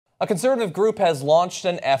A conservative group has launched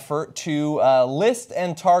an effort to list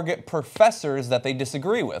and target professors that they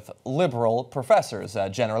disagree with, liberal professors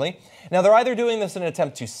generally. Now, they're either doing this in an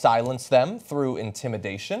attempt to silence them through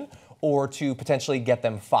intimidation or to potentially get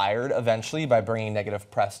them fired eventually by bringing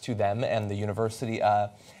negative press to them and the university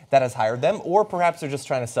that has hired them, or perhaps they're just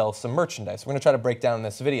trying to sell some merchandise. We're going to try to break down in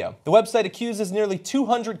this video. The website accuses nearly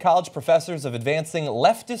 200 college professors of advancing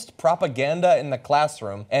leftist propaganda in the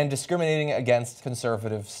classroom and discriminating against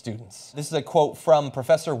conservative students. This is a quote from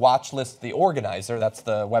Professor Watchlist, the organizer, that's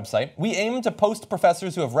the website. "We aim to post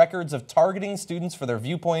professors who have records of targeting students for their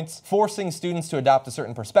viewpoints, forcing students to adopt a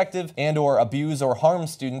certain perspective, and or abuse or harm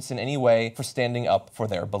students in any way for standing up for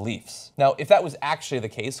their beliefs." Now, if that was actually the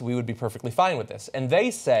case, we would be perfectly fine with this. And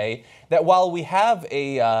they say that while we have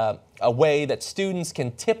a way that students can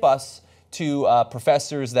tip us to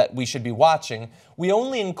professors that we should be watching, we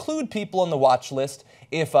only include people on the watch list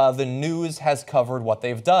if the news has covered what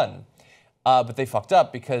they've done. But they fucked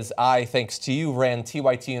up because I, thanks to you, ran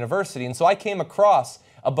TYT University, and so I came across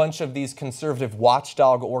a bunch of these conservative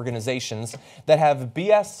watchdog organizations that have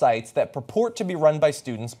BS sites that purport to be run by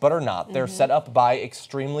students but are not. They're set up by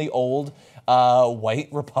extremely old white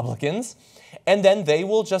Republicans. And then they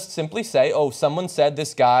will just simply say, oh, someone said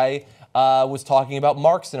this guy was talking about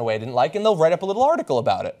Marx in a way I didn't like, and they'll write up a little article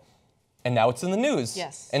about it. And now it's in the news.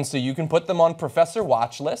 Yes. And so you can put them on Professor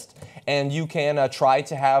Watchlist, and you can try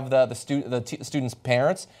to have the students'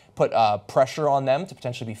 parents put pressure on them to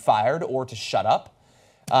potentially be fired or to shut up.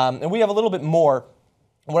 And we have a little bit more.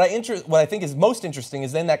 What I think is most interesting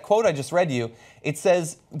is in that quote I just read you, it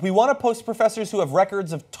says, "We want to post professors who have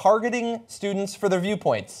records of targeting students for their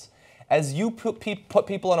viewpoints, as you put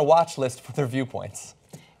people on a watch list for their viewpoints."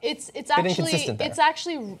 It's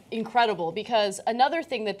actually incredible, because another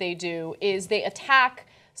thing that they do is they attack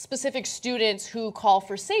specific students who call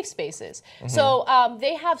for safe spaces. So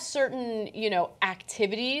they have certain,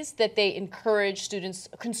 activities that they encourage students,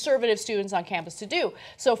 conservative students on campus to do.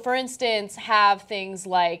 So for instance, have things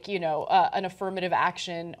like, an affirmative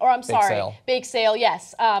action, or bake sale,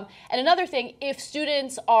 yes. And another thing, if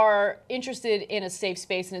students are interested in a safe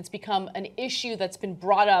space and it's become an issue that's been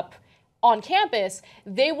brought up on campus,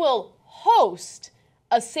 they will host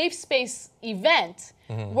a safe space event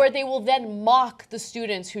where they will then mock the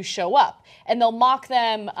students who show up. And they'll mock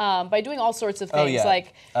them by doing all sorts of things,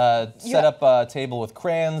 like set up a table with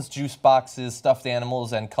crayons, juice boxes, stuffed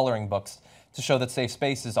animals, and coloring books to show that safe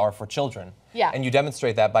spaces are for children. Yeah. And you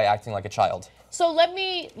demonstrate that by acting like a child. So let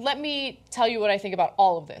me tell you what I think about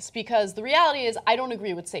all of this, because the reality is I don't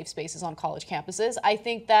agree with safe spaces on college campuses. I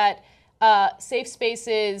think that safe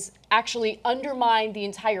spaces actually undermine the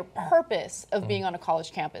entire purpose of being on a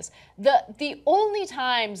college campus. The only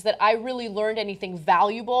times that I really learned anything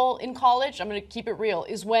valuable in college, I'm going to keep it real,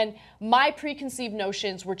 is when my preconceived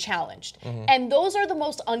notions were challenged. And those are the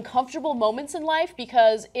most uncomfortable moments in life,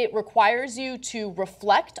 because it requires you to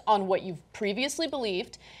reflect on what you've previously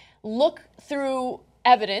believed, look through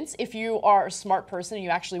evidence if you are a smart person and you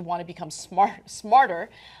actually want to become smarter,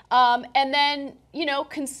 and then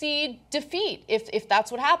concede defeat if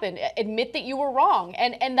that's what happened. Admit that you were wrong,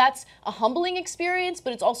 and that's a humbling experience,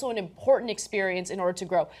 but it's also an important experience in order to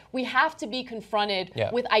grow. We have to be confronted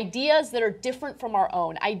with ideas that are different from our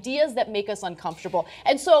own, ideas that make us uncomfortable.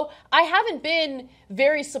 And so I haven't been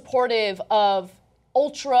very supportive of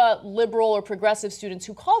ultra liberal or progressive students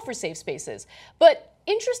who call for safe spaces, but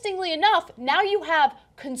interestingly enough, now you have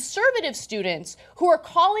conservative students who are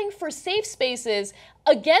calling for safe spaces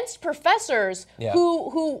against professors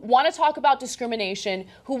who want to talk about discrimination,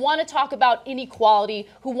 who want to talk about inequality,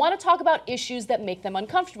 who want to talk about issues that make them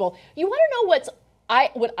uncomfortable. You want to know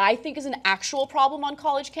what I think is an actual problem on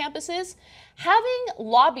college campuses? Having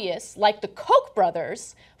lobbyists like the Koch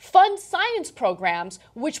brothers fund science programs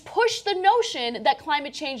which push the notion that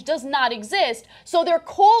climate change does not exist so their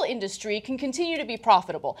coal industry can continue to be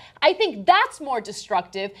profitable. I think that's more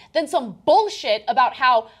destructive than some bullshit about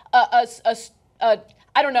how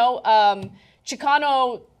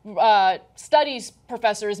Chicano studies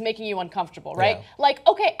professor is making you uncomfortable, right? Yeah. Like,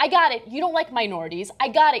 okay, I got it. You don't like minorities. I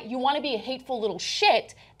got it. You want to be a hateful little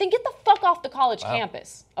shit. Then get the fuck off the college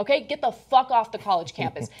campus, okay? Get the fuck off the college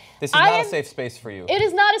campus. This is not a safe space for you. It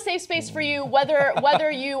is not a safe space for you, whether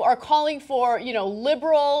you are calling for,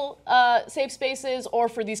 liberal safe spaces or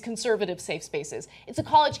for these conservative safe spaces. It's a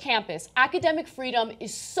college campus. Academic freedom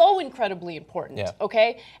is so incredibly important,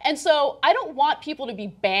 okay? And so I don't want people to be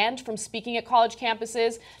banned from speaking at college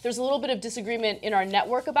campuses. There's a little bit of disagreement in our our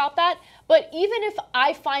network about that. But even if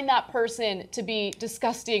I find that person to be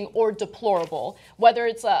disgusting or deplorable, whether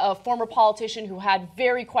it's a former politician who had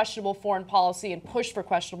very questionable foreign policy and pushed for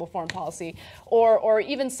questionable foreign policy, or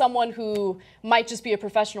even someone who might just be a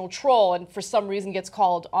professional troll and for some reason gets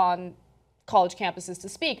called on college campuses to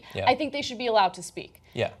speak, I think they should be allowed to speak.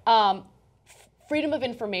 Freedom of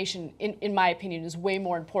information, in my opinion, is way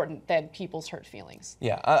more important than people's hurt feelings.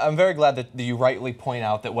 Yeah, I'm very glad that you rightly point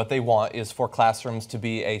out that what they want is for classrooms to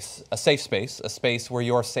be a safe space, a space where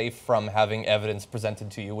you're safe from having evidence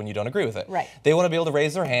presented to you when you don't agree with it. Right. They want to be able to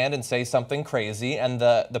raise their hand and say something crazy, and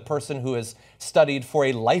the person who has studied for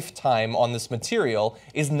a lifetime on this material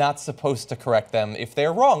is not supposed to correct them if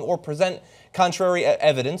they're wrong or present contrary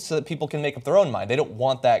evidence so that people can make up their own mind. They don't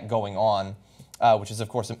want that going on. Which is, of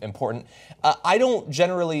course, important. I don't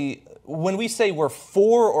generally, when we say we're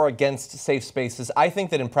for or against safe spaces, I think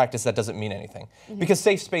that in practice that doesn't mean anything. Because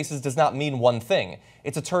safe spaces does not mean one thing.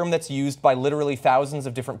 It's a term that's used by literally thousands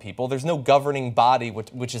of different people. There's no governing body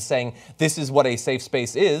which is saying this is what a safe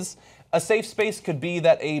space is. A safe space could be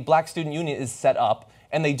that a black student union is set up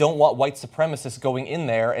and they don't want white supremacists going in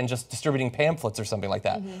there and just distributing pamphlets or something like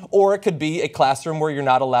that. Or it could be a classroom where you're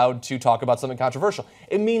not allowed to talk about something controversial.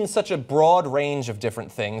 It means such a broad range of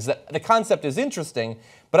different things that the concept is interesting,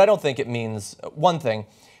 but I don't think it means one thing.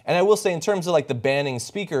 And I will say in terms of like the banning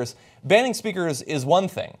speakers is one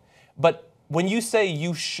thing, but when you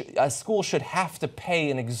say a school should have to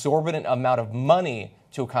pay an exorbitant amount of money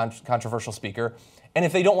to a controversial speaker, and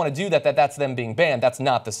if they don't want to do that, that's them being banned. That's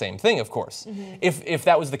not the same thing, of course. If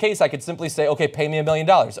that was the case, I could simply say, okay, pay me $1 million.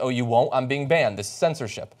 Oh, you won't? I'm being banned. This is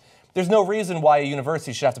censorship. There's no reason why a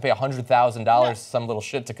university should have to pay $100,000 to some little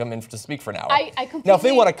shit to come in to speak for an hour. Now, if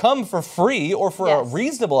they want to come for free or for a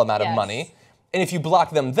reasonable amount of money, and if you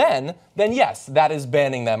block them then yes, that is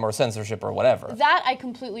banning them or censorship or whatever. That I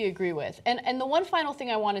completely agree with. And the one final thing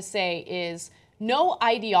I want to say is, no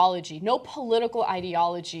ideology, no political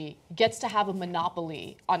ideology gets to have a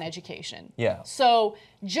monopoly on education. So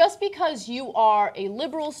just because you are a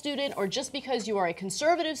liberal student or just because you are a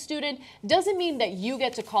conservative student doesn't mean that you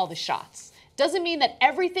get to call the shots. Doesn't mean that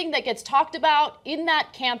everything that gets talked about in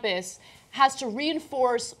that campus has to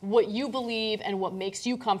reinforce what you believe and what makes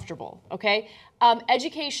you comfortable, okay?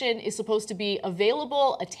 Education is supposed to be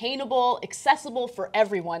available, attainable, accessible for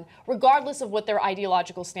everyone, regardless of what their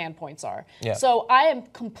ideological standpoints are. So I am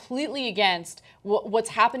completely against what's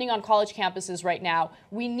happening on college campuses right now.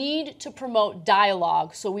 We need to promote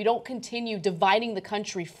dialogue so we don't continue dividing the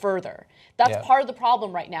country further. That's part of the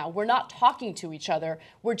problem right now. We're not talking to each other.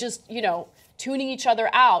 We're just, tuning each other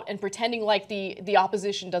out and pretending like the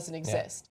opposition doesn't exist.